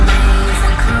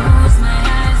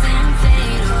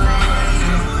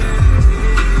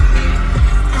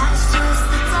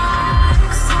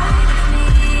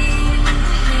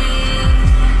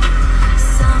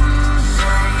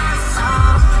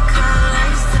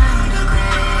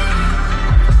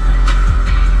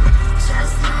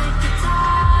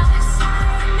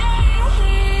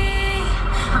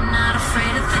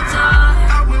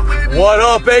What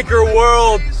up, Anchor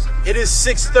World? It is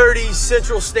 6:30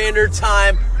 Central Standard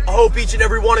Time. I hope each and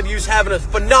every one of you is having a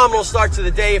phenomenal start to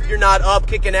the day. If you're not up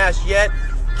kicking ass yet,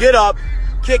 get up,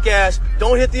 kick ass.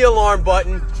 Don't hit the alarm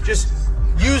button. Just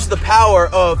use the power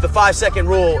of the 5-second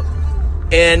rule.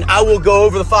 And I will go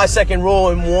over the 5-second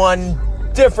rule in one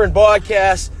different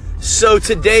broadcast. So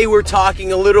today we're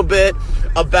talking a little bit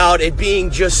about it being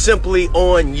just simply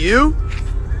on you,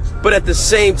 but at the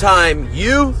same time,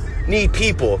 you need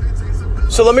people.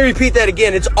 So let me repeat that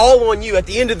again. It's all on you. At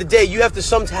the end of the day, you have to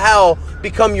somehow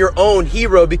become your own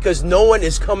hero because no one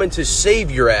is coming to save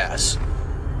your ass.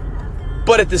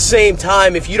 But at the same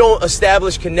time, if you don't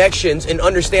establish connections and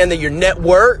understand that your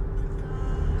network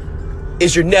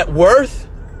is your net worth,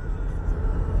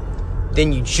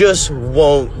 then you just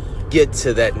won't get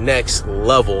to that next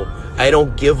level. I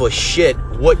don't give a shit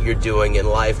what you're doing in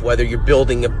life, whether you're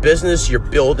building a business, you're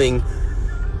building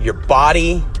your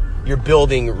body, you're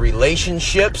building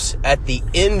relationships. At the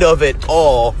end of it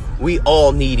all, we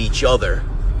all need each other.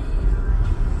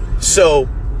 So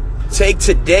take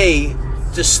today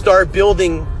to start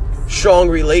building strong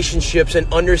relationships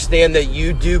and understand that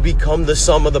you do become the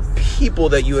sum of the people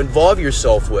that you involve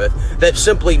yourself with. That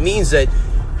simply means that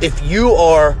if you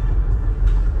are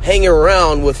hanging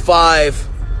around with 5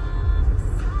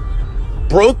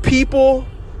 broke people,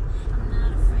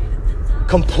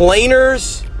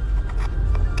 complainers,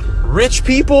 rich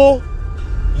people,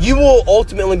 you will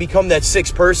ultimately become that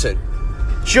 6th person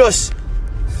just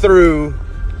through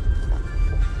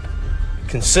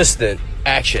consistent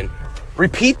action.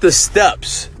 Repeat the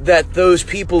steps that those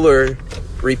people are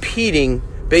repeating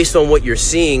based on what you're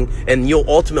seeing, and you'll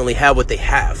ultimately have what they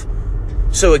have.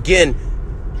 So again,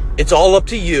 it's all up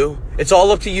to you. It's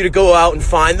all up to you to go out and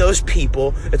find those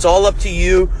people. It's all up to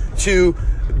you to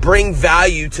bring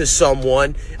value to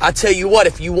someone. I tell you what,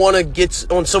 if you want to get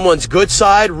on someone's good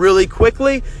side really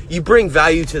quickly, you bring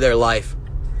value to their life.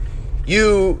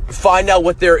 You find out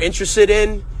what they're interested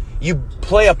in. You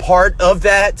play a part of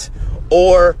that,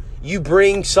 or you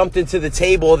bring something to the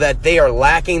table that they are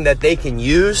lacking that they can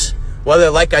use. Whether,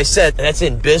 like I said, that's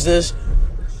in business,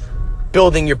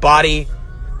 building your body,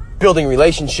 building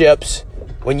relationships.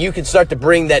 When you can start to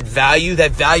bring that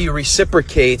value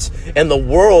reciprocates, and the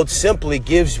world simply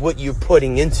gives what you're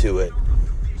putting into it.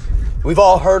 We've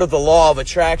all heard of the law of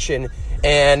attraction,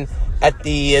 and at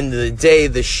the end of the day,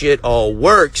 the shit all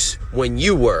works when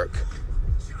you work.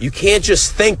 You can't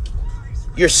just think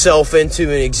yourself into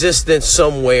an existence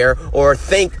somewhere, or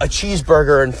think a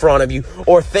cheeseburger in front of you,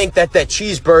 or think that that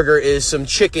cheeseburger is some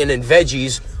chicken and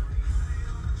veggies.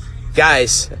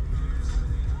 Guys,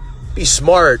 be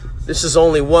smart. This is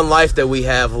only one life that we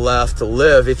have left to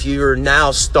live. If you're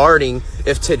now starting,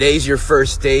 if today's your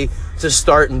first day to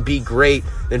start and be great,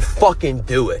 then fucking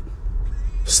do it.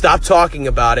 Stop talking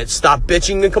about it. Stop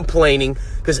bitching and complaining,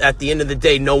 because at the end of the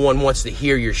day, no one wants to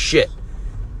hear your shit.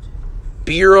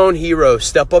 Be your own hero.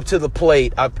 Step up to the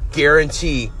plate. I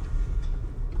guarantee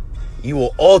you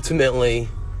will ultimately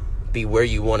be where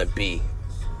you want to be.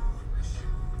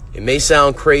 It may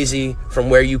sound crazy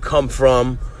from where you come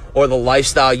from, or the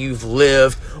lifestyle you've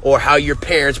lived, or how your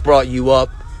parents brought you up.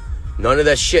 None of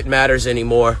that shit matters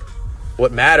anymore.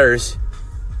 What matters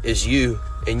is you,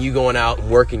 and you going out and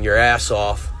working your ass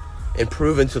off and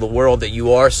proving to the world that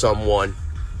you are someone,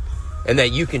 and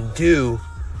that you can do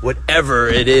whatever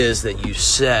it is that you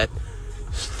sought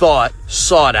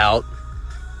out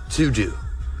to do.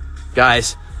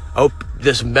 Guys, I hope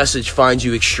this message finds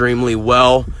you extremely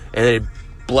well, and it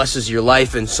blesses your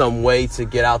life in some way to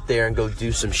get out there and go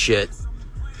do some shit.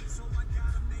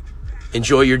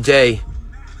 Enjoy your day.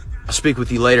 I'll speak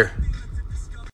with you later.